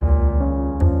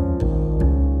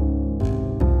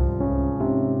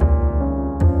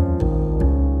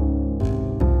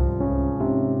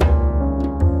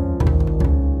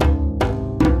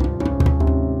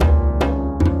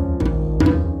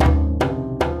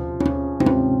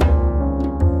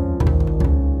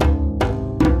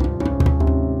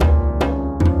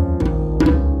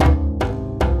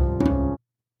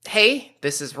Hey,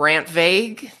 this is Rant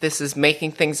Vague. This is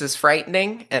Making Things Is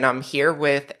Frightening, and I'm here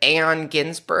with Aon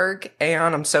Ginsberg.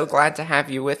 Aon, I'm so glad to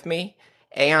have you with me.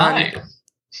 Aon,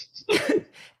 Hi,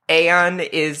 Aon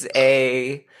is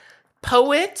a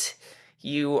poet.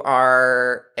 You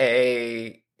are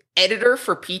a editor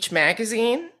for Peach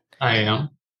Magazine. I am.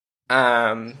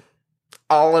 Um,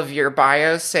 all of your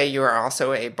bios say you are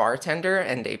also a bartender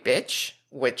and a bitch,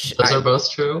 which Those are I both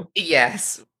true.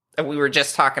 yes, we were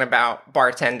just talking about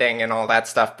bartending and all that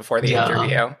stuff before the Yeah.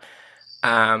 interview.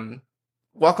 Um,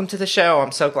 Welcome to the show.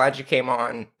 I'm so glad you came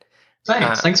on.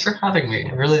 Thanks. Uh, Thanks for having me.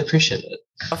 I really appreciate it.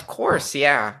 of course,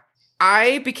 yeah.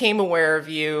 I became aware of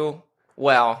you.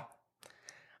 Well,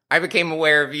 I became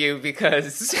aware of you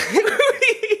because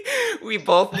we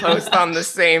both post on the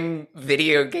same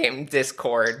video game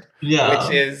Discord, which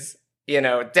Yeah. is,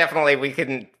 definitely we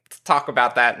can talk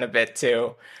about that in a bit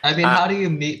too. I mean, Uh, how do you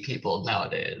meet people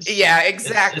nowadays? yeah, It's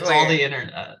all exactly. the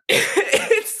internet.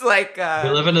 It's like We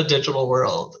live in a digital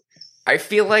world. I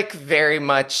feel like very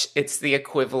much it's the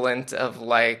equivalent of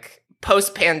like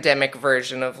post-pandemic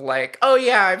version of like, oh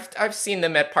yeah, I've seen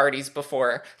them at parties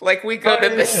before. Like we go Oh to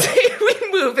the yeah. same,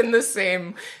 we move in the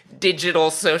same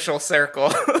digital social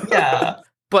circle. Yeah.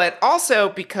 But also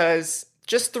because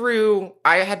just through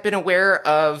I had been aware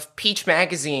of Peach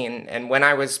Magazine, and when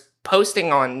I was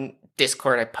posting on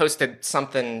Discord, I posted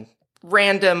something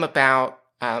random about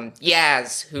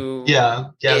Yaz, who Yeah.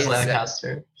 Yes, is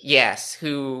Lancaster. yes,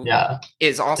 who Yeah.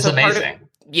 is It's also part of amazing.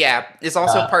 is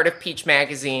also Yeah. part of Peach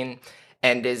Magazine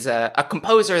and is a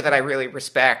composer that I really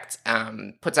respect.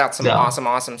 Puts out some Yeah.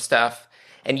 awesome stuff.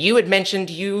 And you had mentioned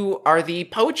you are the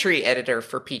poetry editor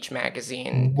for Peach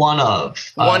Magazine, One of.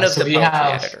 one of So the we poetry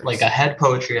have like a editors. head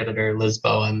poetry editor, Liz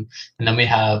Bowen, and then we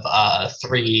have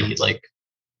three like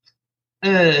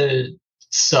uh,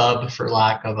 sub, for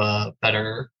lack of a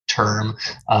better term,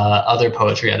 other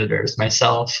poetry editors,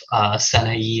 myself,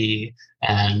 Senna Yi,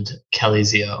 and Kelly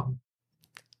Zio.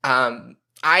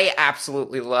 I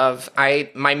absolutely love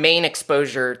I my main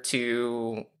exposure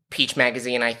to Peach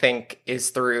Magazine, I think, is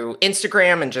through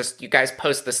Instagram and just you guys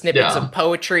post the snippets of Yeah,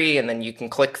 poetry and then you can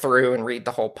click through and read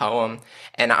the whole poem.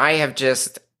 And I have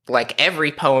just like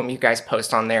every poem you guys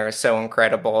post on there is so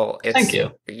incredible. thank It's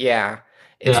you. yeah,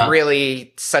 it's Yeah,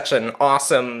 really such an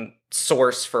awesome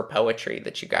source for poetry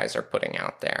that you guys are putting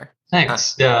out there. Uh,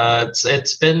 thanks. Yeah,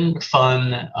 it's been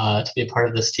fun to be a part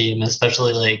of this team,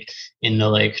 especially like in the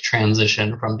like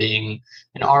transition from being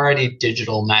an already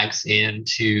digital magazine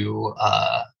to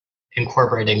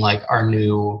incorporating like our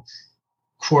new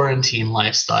quarantine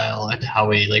lifestyle and how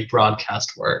we like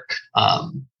broadcast work.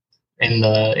 In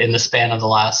the span of the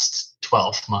last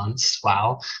 12 months,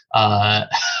 wow, uh,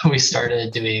 we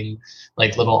started doing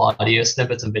like little audio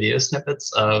snippets and video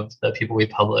snippets of the people we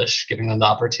publish, giving them the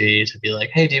opportunity to be like,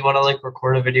 hey, do you want to like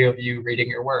record a video of you reading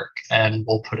your work, and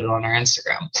we'll put it on our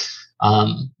Instagram.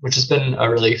 Which has been a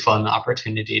really fun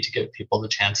opportunity to give people the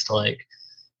chance to like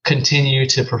continue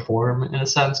to perform in a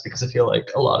sense, because I feel like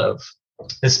a lot of,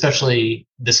 especially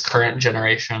this current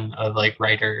generation of like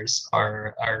writers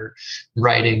are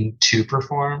writing to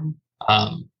perform.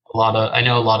 A lot of, I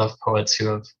know a lot of poets who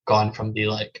have gone from the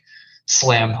like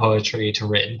slam poetry to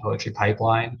written poetry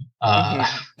pipeline, mhm.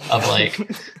 of like,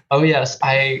 oh yes,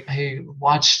 I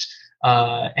watched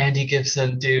Andy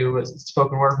Gibson do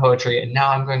spoken word poetry, and now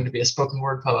I'm going to be a spoken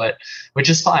word poet, which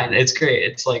is fine. It's great.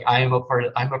 It's like I'm a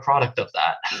product of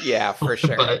Yeah, for that,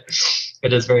 sure. but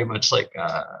it is very much like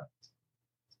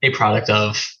a product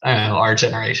of, I don't know, our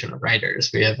generation of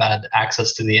writers. We have had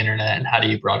access to the internet, and how do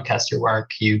you broadcast your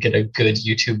work? You get a good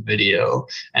YouTube video,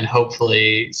 and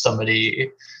hopefully somebody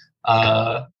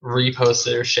reposts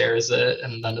it or shares it,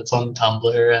 and then it's on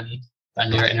Tumblr, and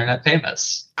then you're internet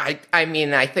famous. I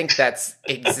mean, I think that's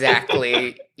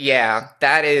exactly, yeah,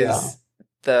 that Yeah. is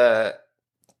the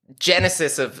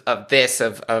genesis of this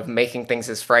of making things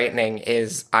as frightening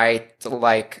is I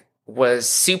like was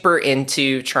super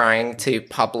into trying to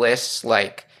publish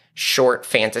like short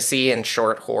fantasy and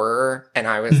short horror, and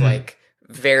I was Mhm. like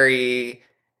very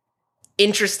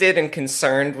interested and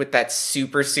concerned with that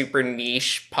super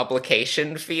niche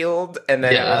publication field, and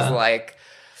then it was Yeah. like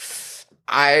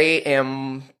I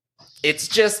am it's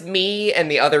just me and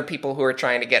the other people who are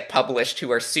trying to get published who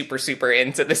are super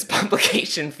into this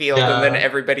publication field, and then Yeah.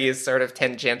 everybody is sort of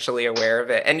tangentially aware of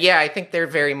it. And yeah, I think there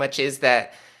very much is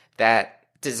that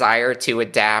desire to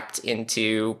adapt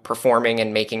into performing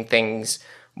and making things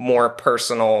more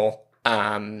personal,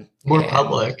 More and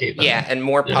public yeah, even. and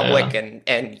more public Yeah.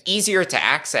 and easier to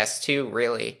access too,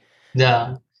 really.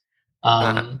 Yeah.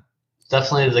 uh, Um,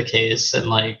 Definitely the case. And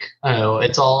like, I don't know,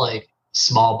 it's all like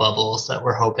small bubbles that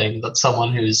we're hoping that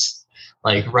someone who's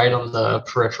like right on the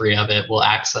periphery of it will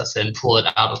access it and pull it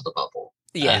out of the bubble.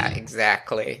 Yeah, And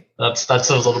exactly. that's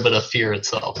a little bit of fear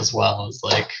itself as well. Is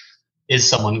like, is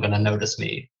someone going to notice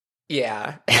me?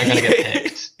 Yeah. Am I going to get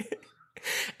picked?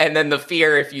 And then the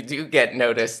fear if you do get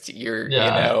noticed,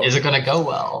 Yeah, is it going to go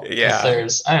well? Because Yeah.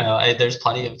 there's, I don't know, there's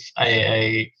plenty of,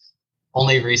 I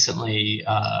only recently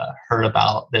heard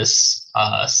about this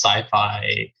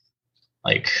sci-fi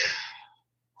like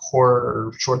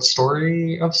horror short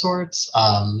story of sorts,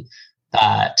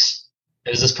 that it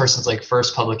was this person's like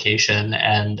first publication,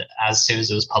 and as soon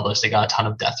as it was published they got a ton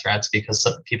of death threats because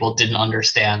some people didn't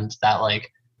understand that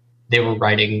like they were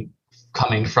writing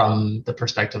coming from the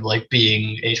perspective like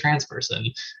being a trans person,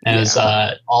 and it was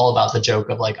all about the joke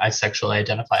of like I sexually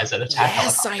identify as an attack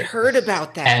Yes, I helicopter. heard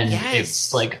about that. And yes.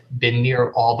 It's like been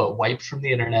near all but wiped from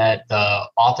the internet. The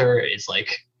author is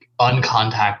like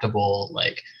uncontactable,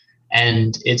 like,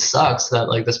 and it sucks that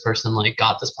like this person like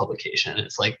got this publication.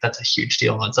 It's like that's a huge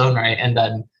deal in its own right, and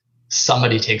then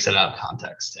somebody takes it out of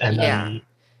context, and then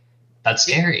that's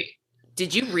scary.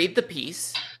 Did you read the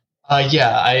piece?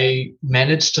 Yeah, I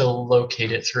managed to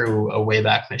locate it through a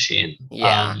Wayback Machine.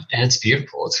 Yeah. And it's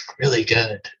beautiful. It's really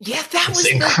good. Yeah, it's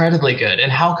incredibly good.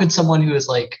 And how could someone who is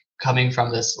like coming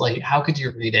from this, like, how could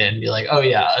you read it and be like, oh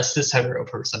yeah, a cis hetero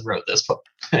person wrote this book?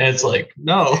 And it's like,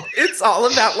 no. It's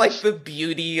all about like the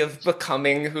beauty of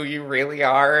becoming who you really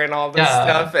are and all this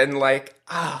stuff. And like,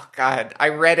 oh God, I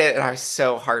read it and I was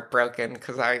so heartbroken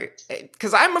because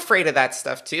I'm afraid of that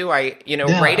stuff too.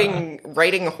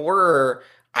 Writing horror,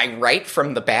 I write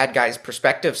from the bad guy's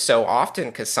perspective so often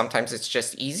because sometimes it's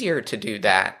just easier to do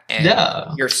that.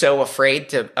 And you're so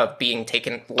afraid of being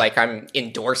taken, like I'm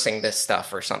endorsing this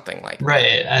stuff or something like that.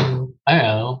 Right. And I don't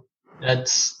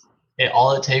know,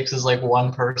 all it takes is like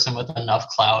one person with enough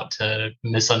clout to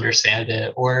misunderstand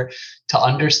it or to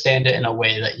understand it in a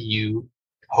way that you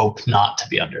hope not to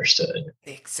be understood.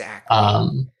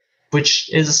 Exactly.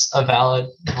 Which is a valid,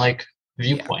 like,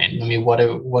 viewpoint. I mean, what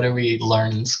do we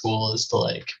learn in school is to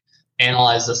like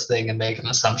analyze this thing and make an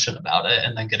assumption about it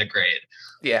and then get a grade.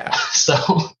 Yeah. So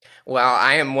well,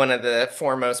 I am one of the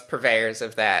foremost purveyors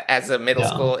of that as a middle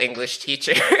school English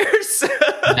teacher. So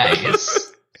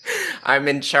nice. I'm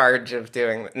in charge of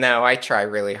doing. No, I try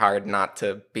really hard not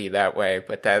to be that way,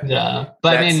 but that. Yeah,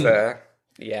 but I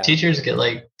mean, teachers get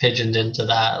like pigeoned into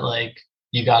that, like.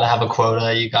 You got to have a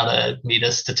quota. You got to meet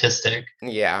a statistic.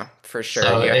 Yeah, for sure.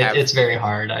 So it's very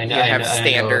hard. I know. You have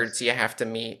standards you have to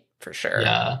meet, for sure.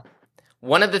 Yeah.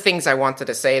 One of the things I wanted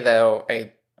to say, though,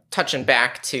 touching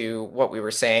back to what we were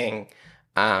saying,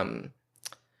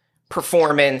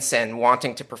 performance and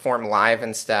wanting to perform live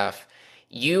and stuff.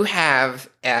 You have,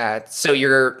 so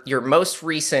your most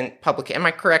recent publication, am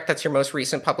I correct? That's your most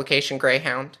recent publication,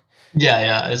 Greyhound?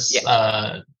 Yeah. It's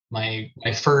my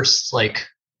first, like,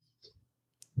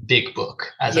 big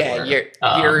book, as it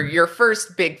were. Your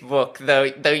first big book, though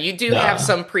you do have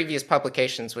some previous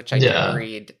publications which I didn't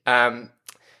read.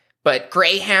 But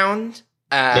Greyhound,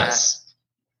 yes.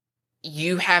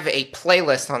 You have a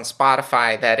playlist on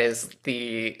Spotify that is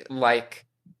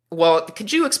well,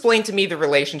 could you explain to me the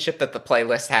relationship that the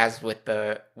playlist has with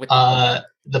the book?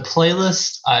 The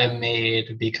playlist I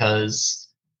made because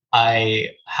I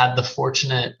had the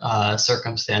fortunate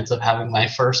circumstance of having my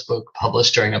first book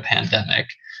published during a pandemic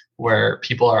where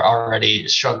people are already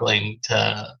struggling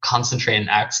to concentrate and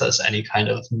access any kind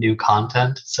of new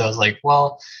content. So I was like,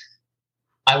 well,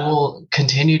 I will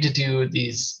continue to do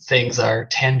these things that are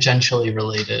tangentially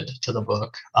related to the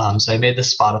book. So I made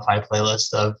this Spotify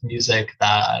playlist of music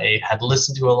that I had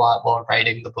listened to a lot while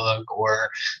writing the book or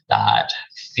that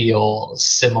feel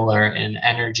similar in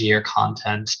energy or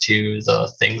content to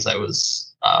the things I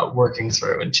was working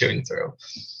through and chewing through.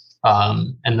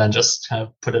 And then just kind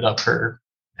of put it up for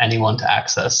anyone to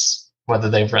access, whether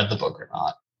they've read the book or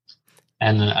not.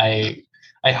 And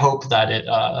I hope that it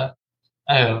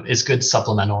is good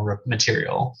supplemental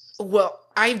material. Well,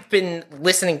 I've been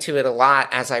listening to it a lot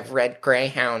as I've read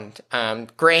Greyhound.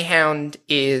 Greyhound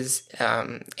is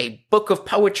a book of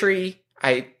poetry.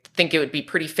 I think it would be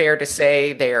pretty fair to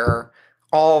say they're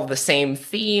all the same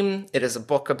theme. It is a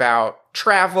book about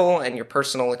travel and your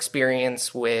personal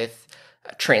experience with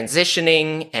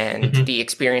transitioning and the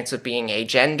experience of being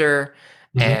agender.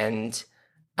 And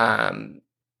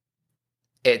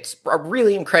it's a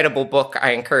really incredible book.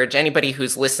 I encourage anybody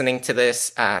who's listening to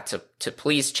this to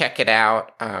please check it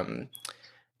out.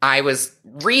 I was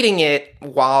reading it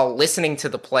while listening to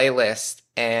the playlist,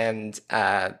 and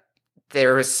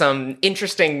there was some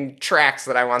interesting tracks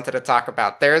that I wanted to talk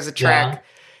about. There is a track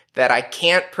that I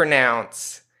can't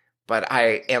pronounce, but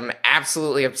I am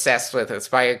absolutely obsessed with. It's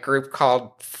by a group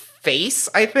called Face,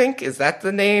 I think. Is that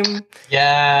the name?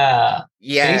 Yeah. Face is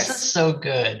Yes. so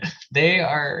good. They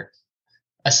are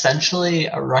essentially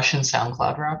a Russian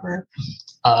SoundCloud rapper,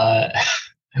 uh,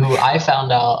 who I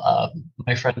found out,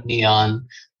 my friend Neon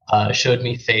showed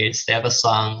me Face. They have a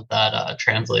song that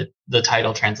the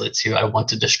title translates to "I want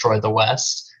to destroy the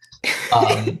West,"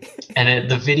 um, and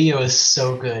the video is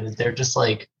so good. They're just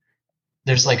like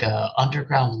there's like a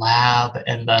underground lab,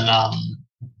 and then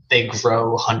they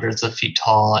grow hundreds of feet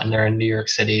tall, and they're in New York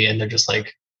City, and they're just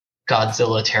like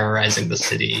Godzilla terrorizing the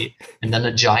city, and then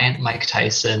a giant Mike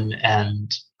Tyson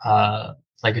and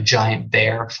like a giant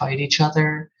bear fight each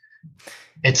other.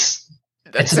 It's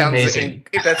it's an amazing.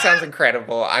 That sounds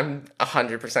incredible. I'm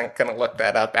 100% gonna look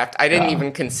that up. After I didn't Yeah,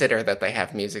 even consider that they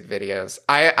have music videos.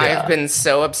 I've yeah, been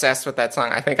so obsessed with that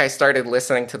song. I think I started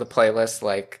listening to the playlist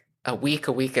like a week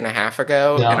and a half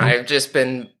ago, and yeah, I've just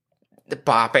been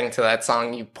bopping to that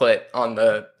song you put on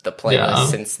the playlist yeah.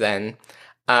 since then.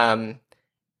 Um,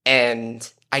 and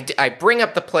I bring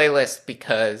up the playlist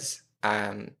because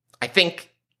I think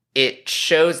it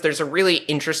shows there's a really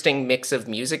interesting mix of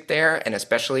music there, and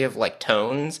especially of like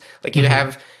tones. Like you Hmm.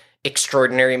 have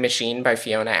Extraordinary Machine by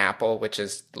Fiona Apple, which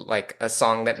is like a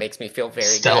song that makes me feel very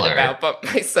good Stellar. about but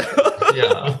myself.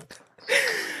 Yeah.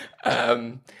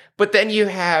 um, but then you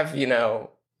have,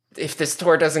 If This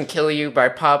Tour Doesn't Kill You by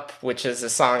Pup, which is a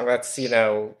song that's,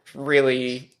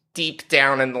 really deep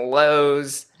down in the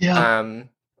lows. Yeah.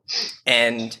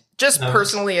 And just Yes.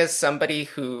 personally, as somebody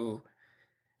who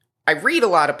I read a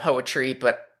lot of poetry,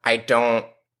 but I don't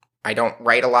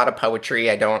write a lot of poetry.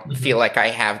 I don't feel Hmm. like I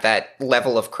have that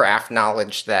level of craft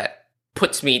knowledge that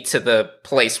puts me to the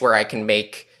place where I can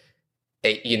make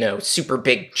super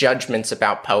big judgments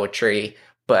about poetry.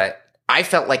 But I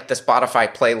felt like the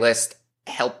Spotify playlist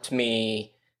helped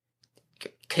me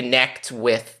connect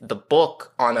with the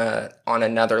book on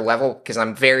another level because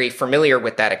I'm very familiar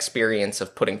with that experience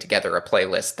of putting together a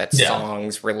playlist that's Yeah.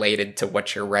 songs related to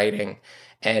what you're writing,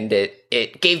 and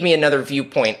it gave me another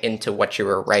viewpoint into what you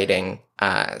were writing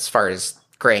as far as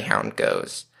Greyhound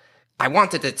goes. I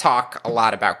wanted to talk a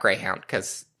lot about Greyhound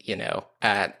because Yeah.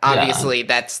 obviously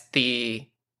that's the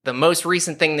most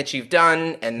recent thing that you've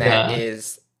done, and that Yeah.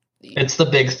 is It's the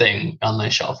big thing on my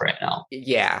shelf right now.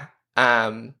 yeah.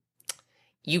 Um,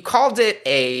 you call it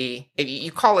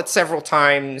several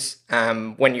times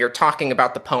when you're talking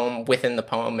about the poem within the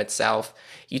poem itself.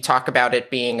 You talk about it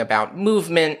being about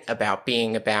movement, about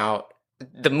being about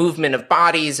the movement of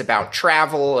bodies, about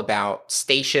travel, about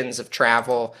stations of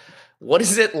travel. What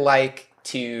is it like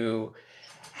to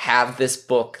have this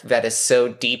book that is so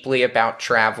deeply about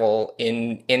travel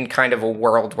in kind of a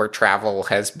world where travel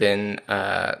has been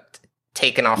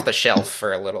taken off the shelf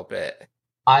for a little bit?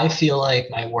 I feel like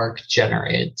my work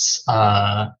generates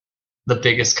the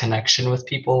biggest connection with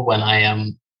people when I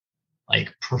am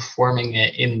like performing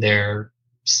it in their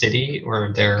city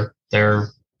or their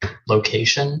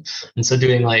location. And so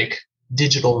doing like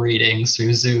digital readings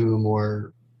through Zoom,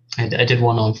 or I did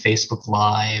one on Facebook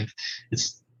Live.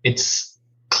 It's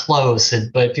close,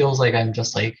 but it feels like I'm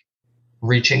just like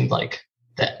reaching like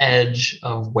the edge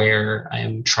of where I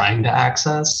am trying to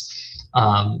access,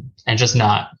 and just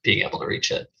not being able to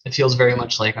reach it. It feels very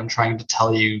much like I'm trying to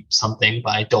tell you something, but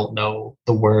I don't know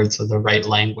the words or the right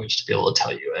language to be able to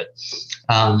tell you it.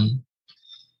 Um,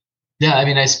 yeah, I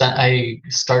mean, I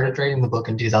started writing the book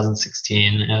in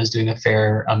 2016, and I was doing a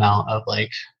fair amount of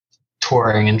like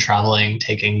touring and traveling,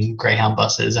 taking Greyhound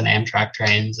buses and Amtrak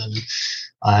trains and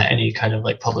any kind of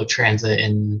like public transit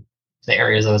in the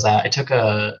areas I was at. I took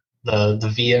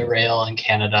the Via Rail in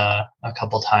Canada a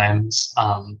couple times,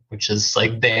 which is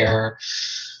like there.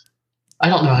 I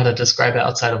don't know how to describe it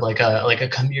outside of like a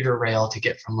commuter rail to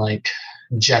get from like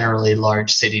generally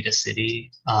large city to city,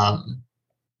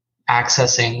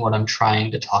 accessing what I'm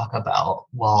trying to talk about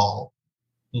while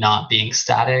not being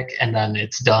static, and then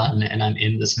it's done and I'm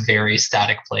in this very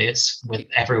static place with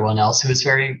everyone else who is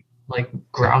very like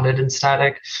grounded and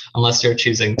static, unless you're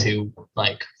choosing to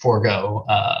like forego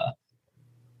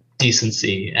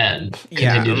decency and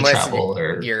Yeah, continue to unless travel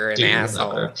or you're an do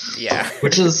whatever, asshole. Yeah.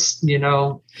 which is,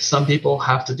 some people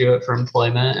have to do it for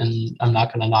employment, and I'm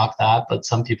not going to knock that, but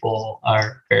some people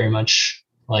are very much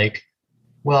like,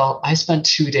 well, I spent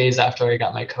 2 days after I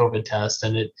got my COVID test,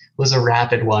 and it was a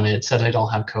rapid one. It said I don't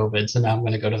have COVID, so now I'm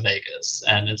going to go to Vegas.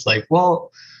 And it's like,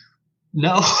 well,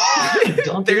 no,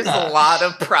 don't do There's a that. lot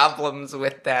of problems Yeah,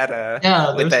 with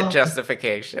there's that a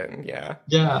justification. Yeah.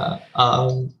 yeah.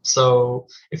 So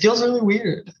it feels really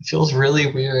weird. It feels really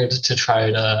weird to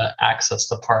try to access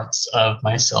the parts of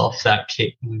myself that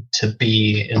came to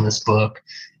be in this book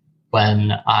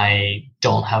when I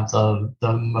don't have the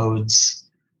modes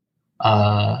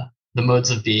the modes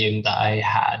of being that I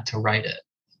had to write it.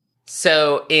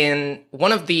 So in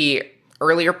one of the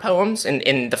earlier poems,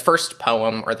 in the first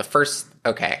poem, or the first,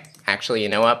 okay, actually, you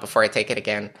know what, before I take it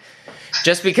again,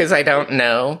 just because I don't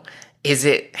know, is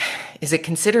it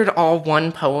considered all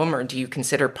one poem, or do you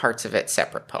consider parts of it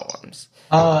separate poems?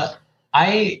 Uh,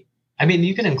 I I mean,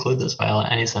 you can include this by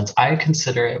any sense. I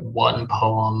consider it one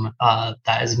poem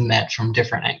that is met from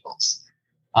different angles.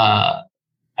 Uh,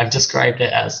 I've described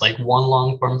it as like one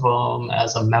long form poem,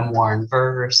 as a memoir in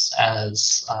verse,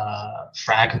 as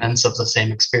fragments of the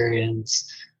same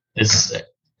experience. Is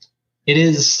it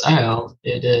is I don't know.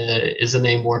 It is an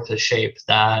amorphous shape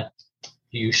that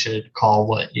you should call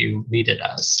what you meet it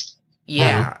as. I don't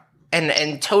know. Yeah,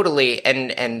 and totally,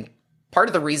 and part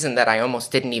of the reason that I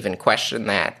almost didn't even question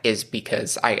that is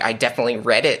because I definitely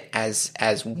read it as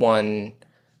one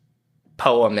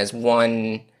poem, as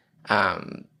one,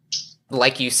 um,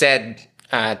 like you said,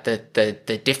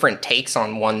 the different takes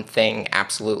on one thing.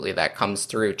 Absolutely, that comes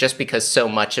through. Just because so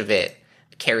much of it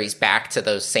carries back to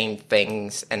those same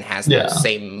things and has those Yeah,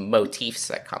 same motifs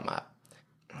that come up.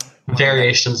 Wow, that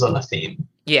variations on a theme.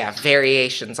 yeah,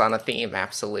 variations on a theme.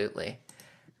 Absolutely.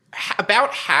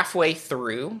 About halfway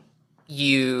through,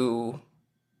 you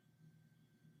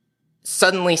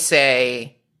suddenly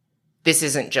say, this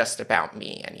isn't just about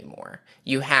me anymore.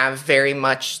 You have very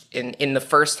much in the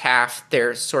first half,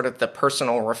 there's sort of the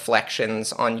personal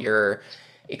reflections on your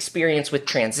experience with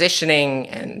transitioning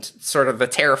and sort of the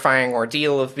terrifying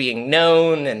ordeal of being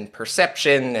known and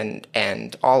perception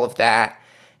and all of that.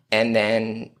 And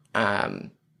then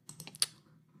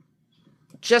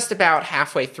just about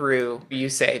halfway through, you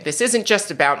say, this isn't just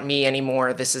about me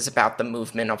anymore. This is about the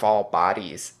movement of all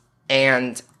bodies.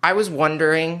 And I was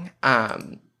wondering,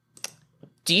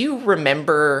 do you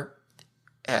remember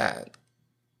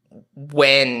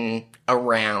when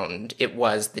around it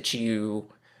was that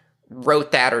you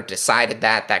wrote that or decided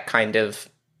that kind of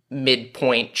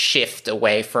midpoint shift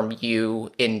away from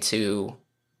you into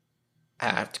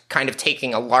kind of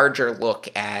taking a larger look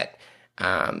at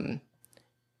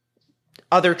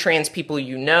other trans people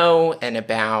you know, and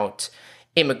about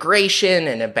immigration,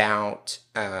 and about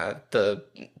the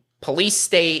police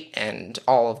state and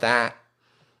all of that?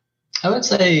 I would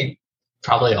say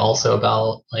probably also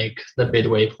about like the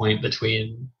midway point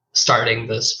between starting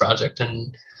this project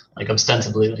and like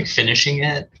ostensibly like finishing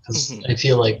it, because Mm-hmm. I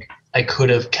feel like I could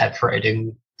have kept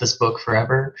writing this book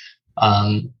forever.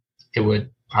 It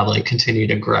would probably continue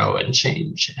to grow and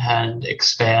change and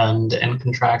expand and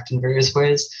contract in various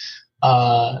ways.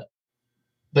 Uh,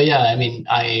 but yeah, I mean,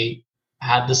 I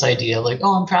had this idea like,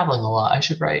 oh, I'm traveling a lot. I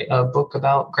should write a book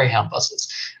about Greyhound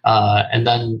buses. And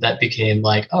then that became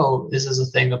like, oh, this is a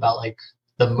thing about like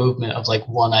the movement of like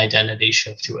one identity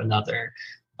shift to another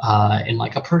in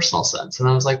like a personal sense. And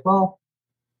I was like, well,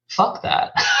 fuck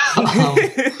that. um,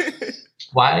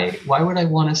 why would I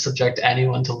want to subject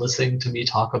anyone to listening to me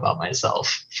talk about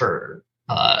myself for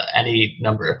any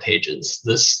number of pages?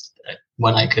 This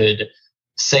when I could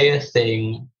say a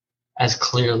thing as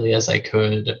clearly as I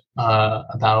could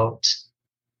about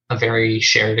a very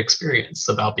shared experience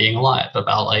about being alive,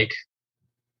 about like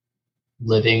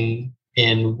living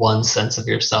in one sense of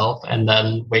yourself and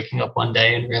then waking up one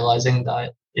day and realizing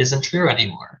that isn't true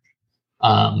anymore.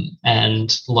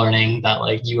 And learning that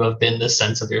like you have been this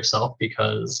sense of yourself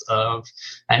because of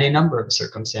any number of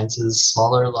circumstances,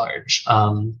 small or large,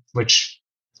 which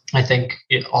I think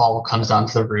it all comes down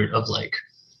to the root of like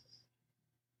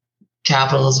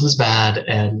capitalism is bad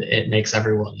and it makes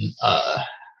everyone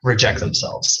reject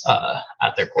themselves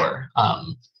at their core.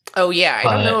 Oh, yeah. I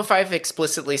don't know But if I've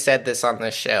explicitly said this on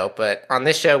this show, but on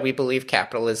this show, we believe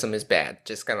capitalism is bad.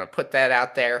 Just gonna put that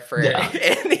out there for yeah,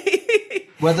 any.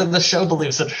 whether the show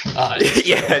believes it or not, it's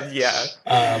true. Yeah,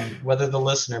 yeah. Whether the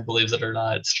listener believes it or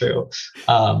not, it's true.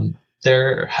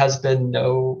 There has been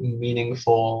no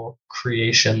meaningful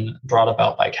creation brought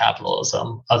about by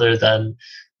capitalism other than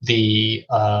the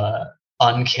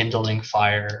unkindling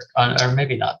fire, or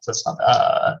maybe not, that's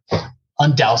not,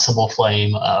 undoubtable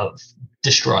flame of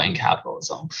destroying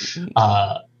capitalism.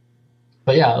 Uh,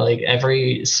 but yeah, like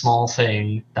every small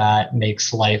thing that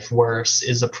makes life worse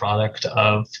is a product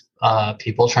of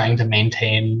people trying to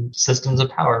maintain systems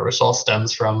of power, which all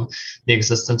stems from the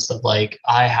existence of like,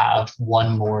 I have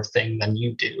one more thing than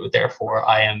you do, therefore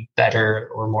I am better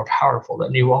or more powerful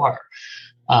than you are.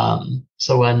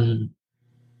 So when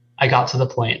I got to the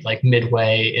point like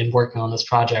midway in working on this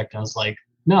project, I was like,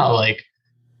 no, like,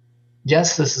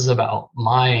 yes, this is about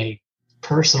my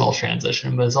personal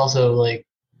transition, but it's also like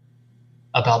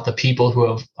about the people who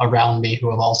have around me who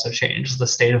have also changed, the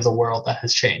state of the world that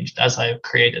has changed as I have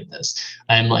created this.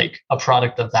 I'm like a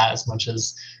product of that as much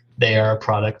as they are a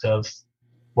product of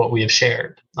what we have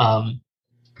shared.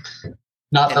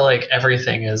 Not that And like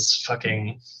everything is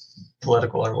fucking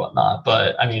political or whatnot,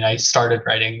 but I mean, I started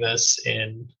writing this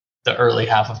in the early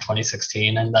half of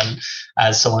 2016, and then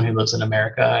as someone who lives in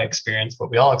America, I experienced what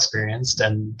we all experienced,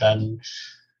 and then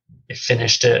I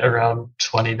finished it around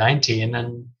 2019,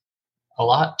 and a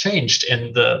lot changed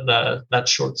in the that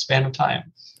short span of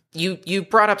time. you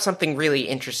brought up something really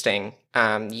interesting.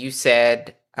 You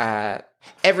said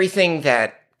everything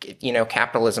that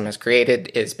capitalism has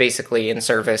created is basically in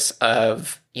service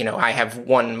of I have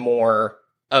one more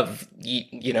of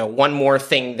one more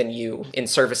thing than you in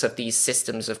service of these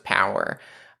systems of power.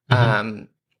 Mm-hmm.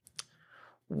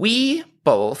 We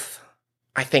both,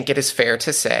 I think it is fair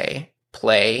to say,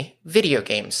 play video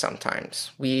games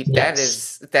sometimes.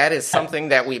 Yes. That is something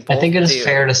that we both I think it is do.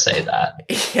 fair to say that.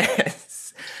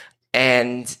 Yes.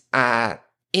 And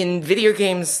in video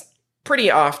games, pretty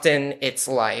often it's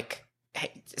like,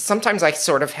 sometimes I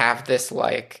sort of have this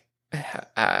like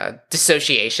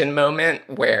dissociation moment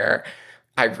where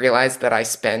I realize that I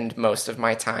spend most of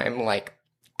my time like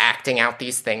acting out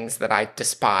these things that I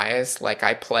despise. Like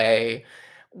I play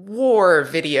war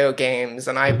video games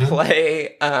and I Mm-hmm.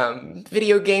 play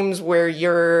video games where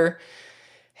you're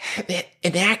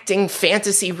enacting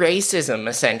fantasy racism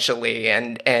essentially,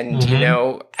 and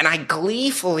Mm-hmm. and I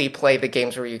gleefully play the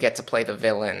games where you get to play the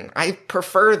villain. I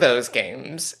prefer those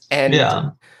games. And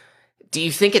Yeah. do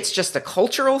you think it's just a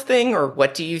cultural thing, or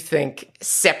what do you think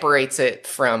separates it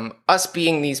from us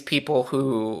being these people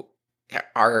who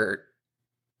are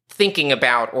thinking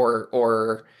about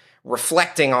or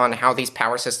reflecting on how these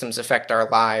power systems affect our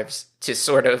lives, to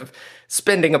sort of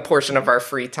spending a portion of our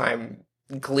free time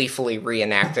gleefully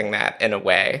reenacting that in a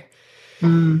way?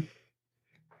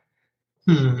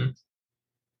 Mm-hmm.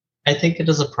 I think it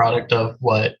is a product of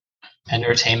what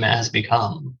entertainment has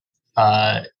become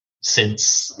uh,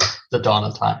 since the dawn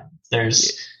of time. Yeah.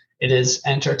 It is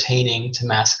entertaining to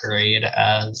masquerade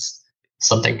as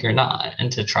something you're not,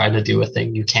 and to try to do a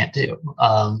thing you can't do.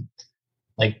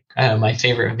 Like my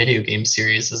favorite video game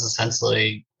series is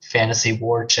essentially fantasy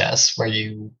war chess, where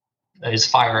you is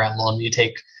Fire Emblem. You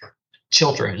take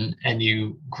children and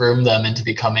you groom them into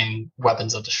becoming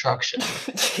weapons of destruction,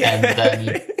 and then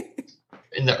Yeah.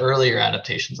 in the earlier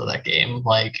adaptations of that game,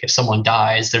 like if someone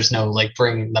dies, there's no like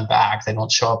bringing them back. They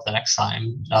don't show up the next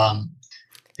time.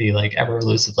 The like ever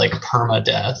elusive like perma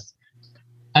death.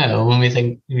 I don't know. When we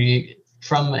think we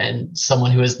from and someone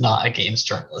who is not a games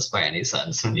journalist by any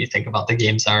sense, when you think about the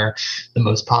games that are the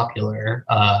most popular,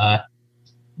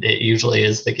 it usually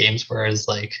is the games where it's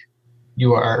like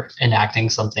you are enacting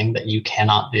something that you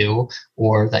cannot do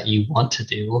or that you want to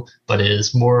do, but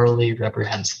is morally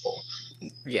reprehensible.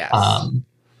 Yes. Um,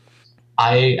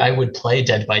 I would play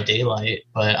Dead by Daylight,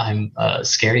 but I'm a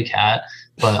scaredy cat.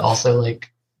 But also like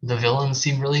the villains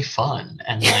seem really fun,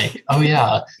 and like, oh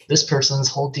yeah, this person's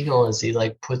whole deal is he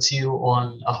like puts you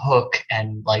on a hook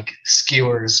and like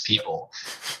skewers people,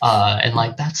 and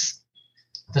like that's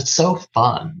so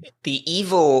fun. The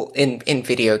evil in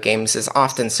video games is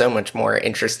often so much more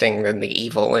interesting than the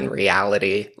evil in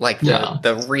reality. Like Yeah,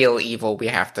 the real evil we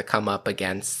have to come up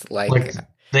against. like Like,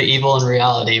 the evil in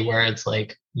reality where it's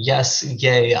like, yes,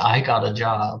 yay, I got a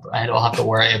job. I don't have to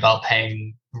worry about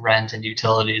paying rent and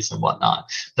utilities and whatnot.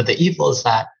 But the evil is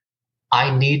that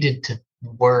I needed to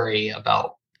worry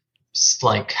about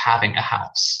like having a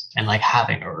house and like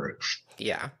having a roof,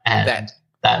 yeah, and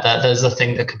that, that is a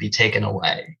thing that could be taken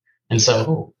away. And yeah.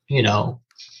 so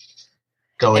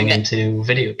going And that, into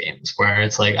video games where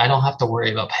it's like I don't have to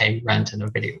worry about paying rent in a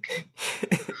video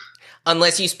game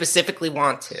unless you specifically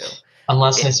want to.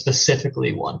 unless I It,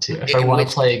 specifically want to. If I in want to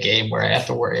which play a game where I have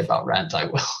to worry about rent, I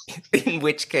will. in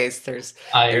which case there's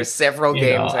I several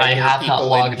games I I hear have not people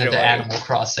logged into enjoy. Animal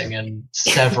Crossing in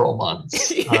several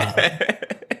months. Yeah.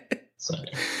 So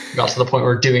got to the point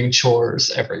where doing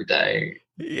chores every day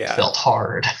Yeah. felt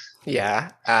hard.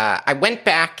 Yeah. I went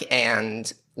back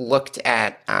and looked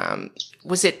at,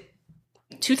 was it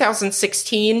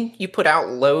 2016 you put out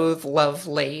Loathe, Love,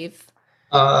 Lathe?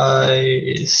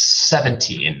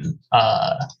 17,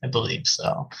 I believe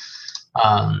so.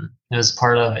 It was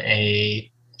part of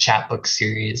a chapbook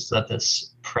series that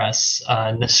this press,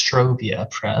 Nostrovia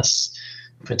Press,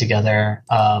 put together.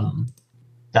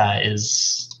 That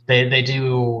is, they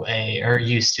do a, or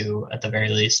used to at the very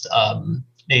least,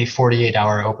 a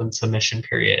 48-hour open submission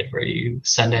period where you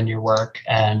send in your work,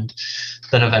 and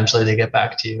then eventually they get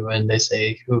back to you and they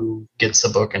say who gets the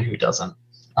book and who doesn't.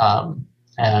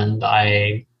 And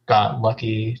I got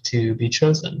lucky to be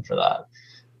chosen for that.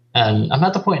 And I'm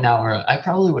at the point now where I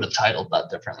probably would have titled that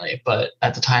differently, but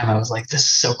at the time I was like, this is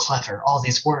so clever. All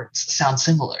these words sound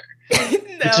similar.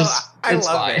 It No, just, I it's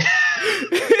love fine.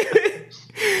 it.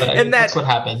 But I And think that's that, what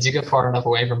happens. You get far enough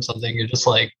away from something, you're just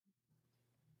like,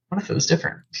 what if it was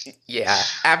different? yeah,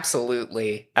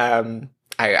 absolutely.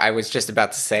 I was just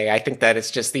about to say, I think that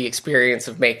it's just the experience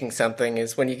of making something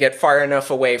is when you get far enough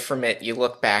away from it, you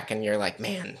look back and you're like,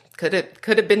 man, could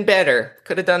have been better,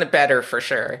 could have done it better for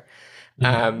sure.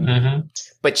 Um, Mm-hmm.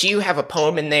 but you have a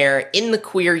poem in there in the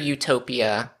queer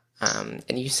utopia,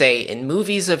 and you say, in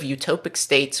movies of utopic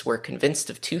states, we're convinced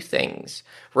of two things.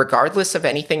 Regardless of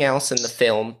anything else in the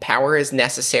film, power is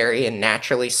necessary and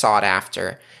naturally sought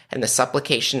after, and the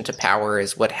supplication to power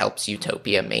is what helps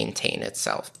utopia maintain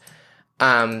itself.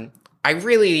 Um, I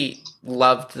really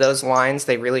loved those lines.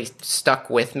 They really stuck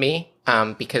with me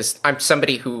because I'm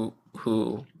somebody who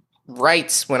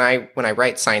writes when I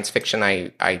write science fiction.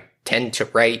 I tend to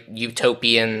write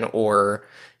utopian or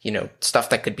stuff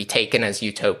that could be taken as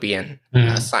utopian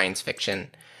Mm. science fiction.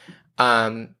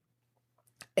 Um,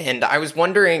 and I was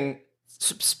wondering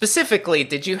specifically,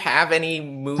 did you have any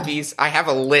movies? I have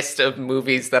a list of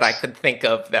movies that I could think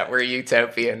of that were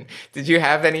utopian. Did you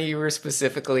have any you were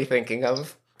specifically thinking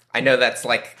of? I know that's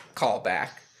like callback.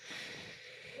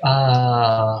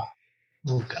 Uh,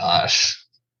 oh gosh.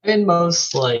 In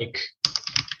most like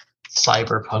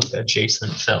cyberpunk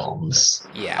adjacent films,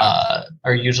 Yeah.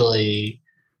 are usually,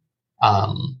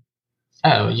 um,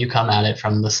 oh, you come at it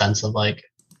from the sense of like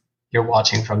you're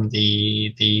watching from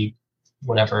the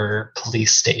whatever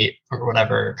police state or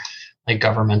whatever like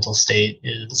governmental state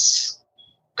is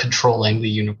controlling the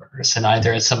universe, and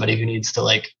either it's somebody who needs to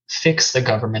like fix the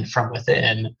government from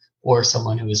within, or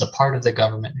someone who is a part of the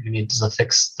government who needs to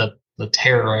fix the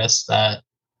terrorists that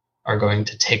are going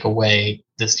to take away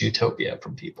this utopia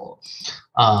from people.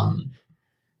 um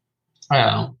I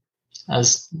don't know,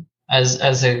 as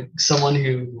as a someone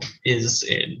who is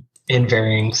in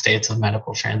varying states of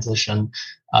medical transition,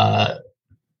 uh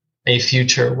a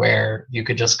future where you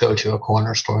could just go to a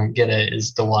corner store and get it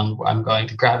is the one I'm going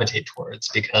to gravitate towards,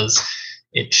 because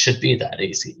it should be that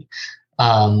easy.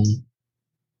 Um,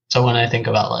 so when I think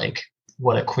about like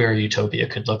what a queer utopia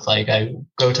could look like, I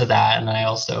go to that, and I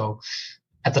also,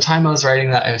 at the time I was writing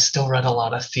that, I still read a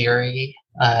lot of theory.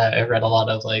 I read a lot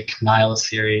of like nihilist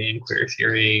theory and queer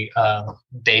theory,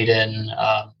 Baden,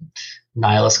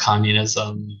 nihilist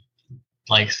communism,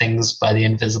 like things by the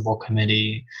Invisible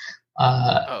Committee,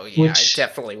 Oh yeah, I which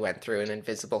definitely went through an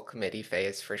invisible committee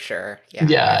phase for sure. Yeah, I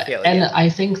yeah, feel and you. I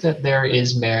think that there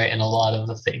is merit in a lot of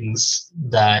the things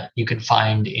that you can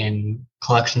find in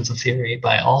collections of theory,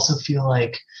 but I also feel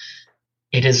like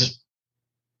it is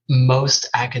most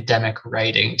academic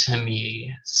writing to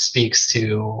me speaks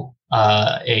to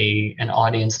a an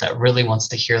audience that really wants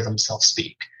to hear themselves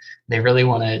speak. They really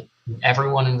want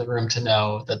everyone in the room to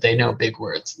know that they know big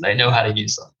words, they know how to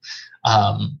use them.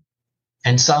 Um,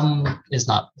 and some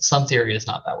theory is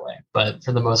not that way, but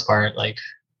for the most part, like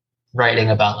writing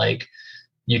about like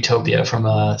utopia from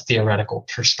a theoretical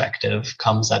perspective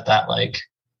comes at that like,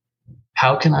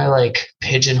 how can I like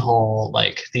pigeonhole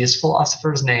like these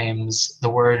philosophers names, the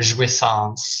word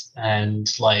jouissance, and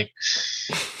like,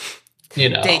 you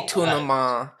know,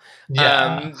 Détournement.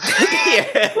 yeah,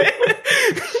 Yeah.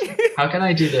 how can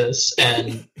I do this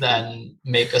and then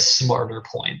make a smarter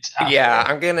point Yeah,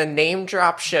 after? I'm gonna name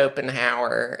drop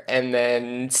Schopenhauer and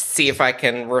then see if I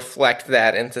can reflect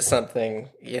that into something,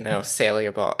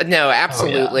 saleable. No, Oh yeah.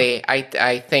 absolutely.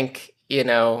 I think, in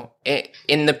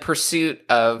the pursuit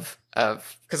of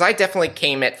because I definitely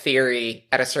came at theory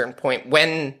at a certain point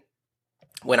when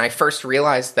I first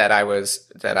realized that I was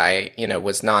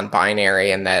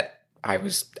non-binary and that I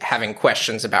was having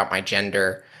questions about my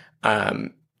gender.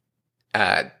 Um,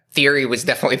 Theory was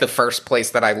definitely the first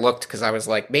place that I looked because I was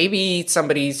like, maybe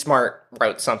somebody smart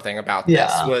wrote something about this,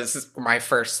 Yeah. was my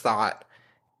first thought.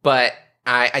 But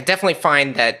I definitely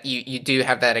find that you do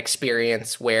have that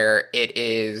experience where it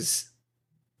is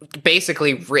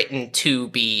basically written to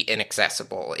be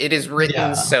inaccessible. It is written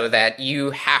Yeah. so that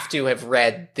you have to have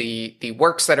read the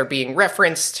works that are being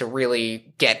referenced to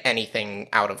really get anything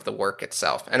out of the work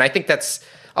itself. And I think that's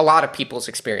a lot of people's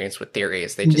experience with theory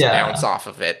is they just bounce Yeah. off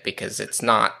of it because it's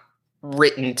not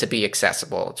written to be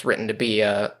accessible. It's written to be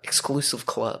a exclusive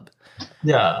club.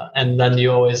 Yeah, and then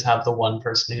you always have the one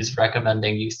person who's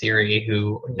recommending you theory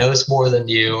who knows more than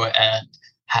you and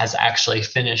has actually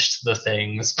finished the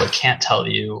things but can't tell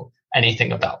you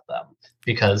anything about them,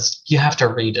 because you have to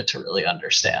read it to really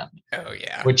understand, Oh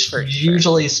yeah, which for sure.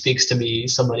 usually speaks to me,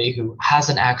 somebody who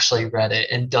hasn't actually read it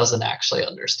and doesn't actually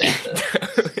understand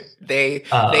it. They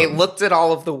looked at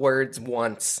all of the words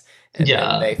once, and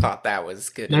then they thought that was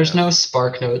good. There's no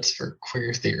Spark Notes for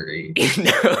queer theory.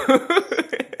 No.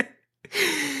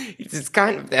 It's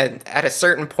kind of at a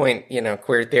certain point,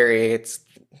 queer theory. It's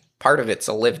part of it's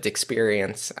a lived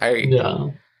experience.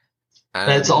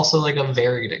 It's also like a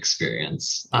varied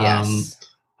experience. Yes.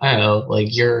 I don't know,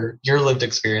 like your lived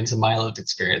experience and my lived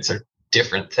experience are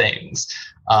different things.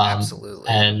 Absolutely.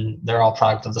 And they're all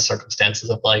product of the circumstances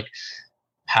of like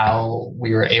how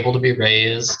we were able to be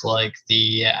raised, like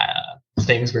the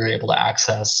things we were able to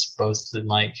access, both in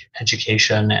like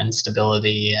education and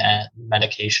stability and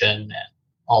medication and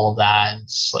all of that. And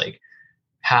it's like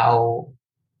how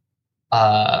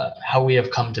we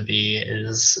have come to be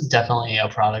is definitely a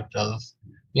product of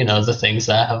the things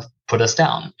that have put us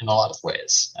down in a lot of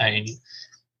ways. I mean,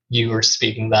 you were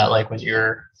speaking that like when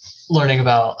you're learning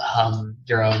about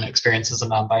your own experience as a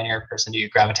non-binary person, you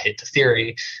gravitate to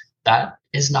theory. That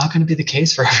is not going to be the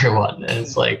case for everyone. And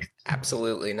it's like,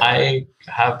 absolutely not. I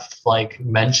have like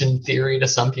mentioned theory to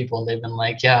some people and they've been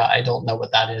like, yeah, I don't know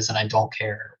what that is and I don't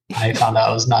care. I found out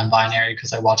I was non-binary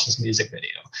because I watched this music video.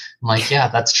 I'm like, yeah,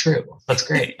 that's true. That's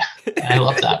great. I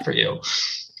love that for you.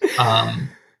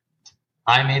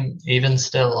 I mean, even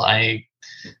still, I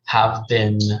have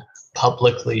been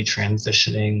publicly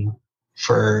transitioning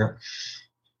for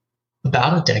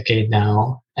about a decade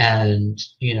now, and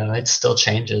it still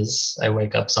changes. I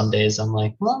wake up some days, I'm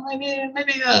like, well, maybe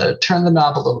turn the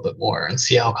knob a little bit more and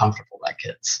see how comfortable that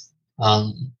gets.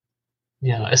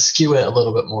 Eschew it a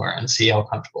little bit more and see how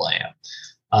comfortable I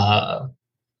am.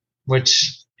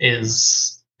 Which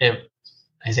is,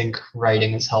 I think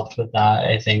writing has helped with that.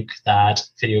 I think that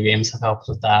video games have helped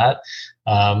with that.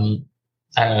 I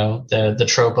don't know, the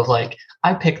trope of like,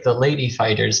 I pick the lady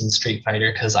fighters in Street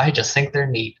Fighter because I just think they're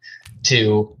neat,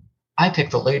 to I pick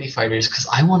the lady fighters because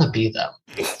I want to be them.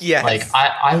 Yes. Like,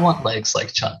 I want legs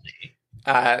like Chun-Li.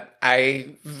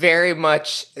 I very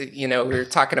much, we were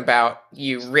talking about,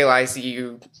 you realize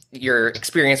your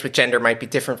experience with gender might be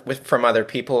different from other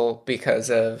people because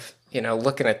of,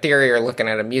 looking at theory or looking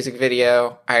at a music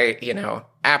video.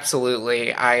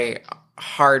 Absolutely, I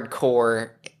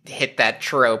hardcore hit that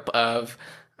trope of,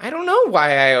 I don't know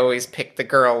why I always pick the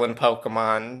girl in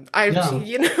Pokemon.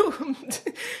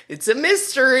 It's a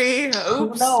mystery. Oops.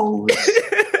 Who knows?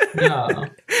 Yeah.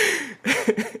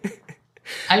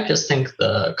 I just think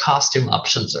the costume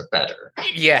options are better.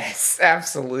 Yes,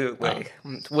 absolutely.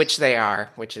 Which they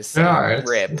are, which is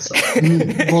rib.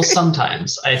 Well,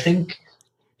 sometimes. I think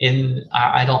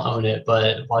I don't own it,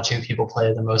 but watching people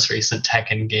play the most recent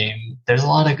Tekken game, there's a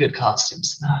lot of good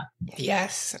costumes in that.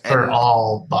 Yes. For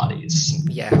all bodies.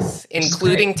 Yes,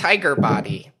 including Tiger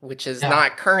Body, which is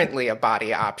not currently a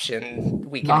body option.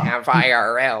 We can have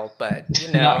IRL, but,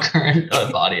 Not current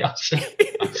body option.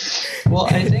 Well,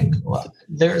 I think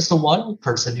there's the one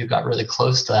person who got really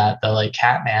close to that, the like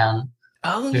Catman.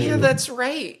 Oh, yeah, that's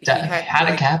right. He had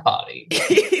a cat body.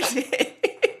 He did.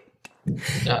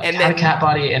 And had a cat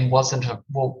body and wasn't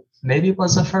maybe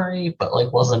was a furry, but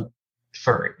like wasn't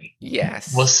furry.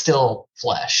 Yes. Was still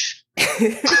flesh.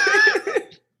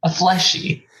 A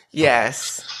fleshy.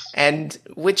 Yes. And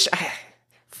which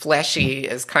fleshy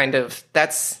is kind of,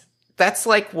 that's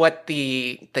like what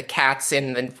the cats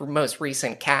in the most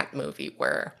recent cat movie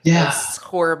were. Yeah. Those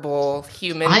horrible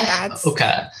human cats.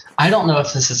 Okay. I don't know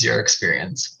if this is your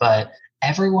experience, but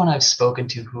everyone I've spoken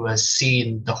to who has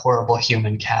seen the horrible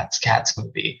human cats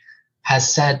movie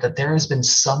has said that there has been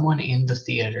someone in the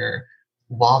theater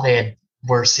while they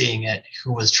were seeing it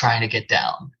who was trying to get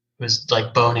down, who was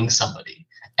like boning somebody.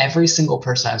 Every single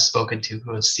person I've spoken to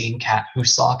who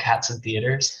saw cats in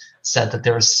theaters said that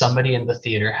there was somebody in the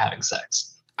theater having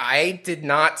sex. I did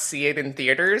not see it in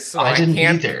theaters, so I didn't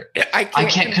either. I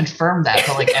can't confirm that,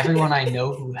 but like everyone I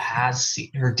know who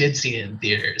did see it in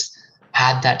theaters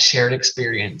had that shared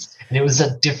experience, and it was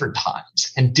at different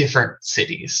times and different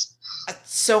cities.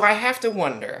 So I have to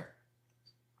wonder,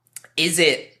 is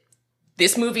it,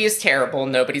 this movie is terrible,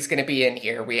 nobody's going to be in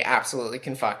here, we absolutely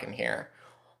can fucking hear?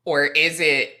 Or is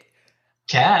it,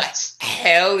 cats?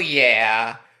 Hell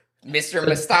yeah, Mr.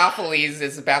 Mistopheles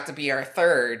is about to be our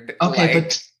third. Okay,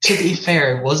 but to be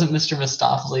fair, wasn't Mr.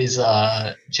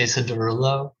 Mistopheles Jason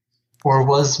Derulo? Or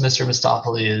was Mr.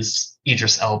 Mistopheles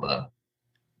Idris Elba?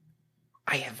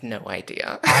 I have no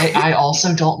idea. I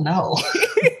also don't know.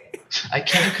 I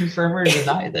can't confirm or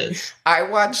deny this. I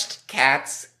watched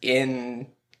Cats in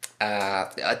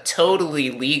a totally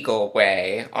legal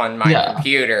way on my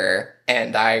computer,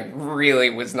 and I really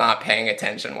was not paying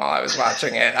attention while I was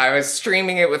watching it. I was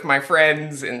streaming it with my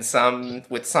friends with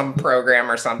some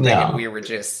program or something, and we were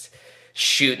just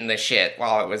shooting the shit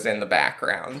while it was in the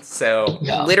background. So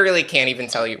Yeah. literally can't even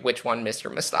tell you which one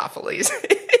Mr. Mistopheles.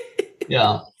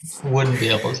 Yeah. Wouldn't be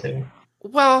able to.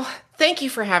 Well, thank you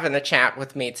for having the chat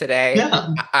with me today.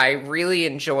 Yeah. I really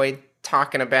enjoyed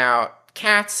talking about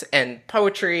cats and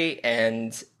poetry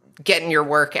and getting your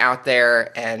work out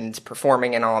there and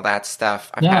performing and all that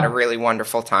stuff. I've had a really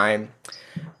wonderful time.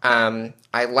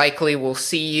 I likely will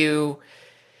see you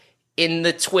in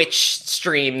the Twitch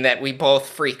stream that we both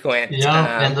frequent.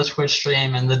 Yeah, and the Twitch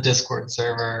stream and the Discord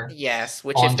server. Yes,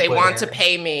 which if they want to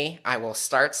pay me, I will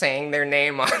start saying their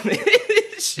name on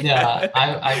it. Yeah,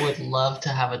 I would love to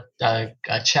have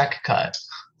a check cut.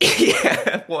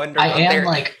 Yeah, wonderful. I am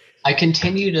like, I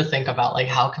continue to think about like,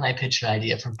 how can I pitch an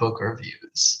idea for book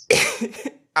reviews?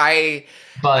 I've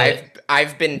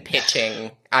been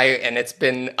pitching. And it's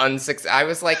been unsuccessful. I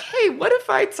was like, hey, what if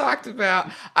I talked about?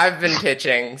 I've been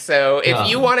pitching. So if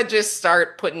you want to just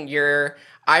start putting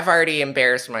I've already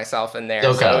embarrassed myself in there.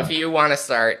 Okay. So if you want to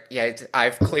start, yeah,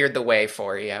 I've cleared the way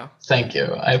for you. Thank you.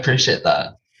 I appreciate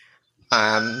that.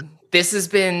 This has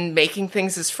been Making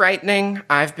Things is Frightening.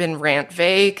 I've been Rant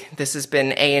Vague. This has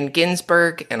been Ian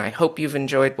Ginsberg, and I hope you've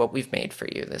enjoyed what we've made for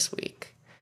you this week.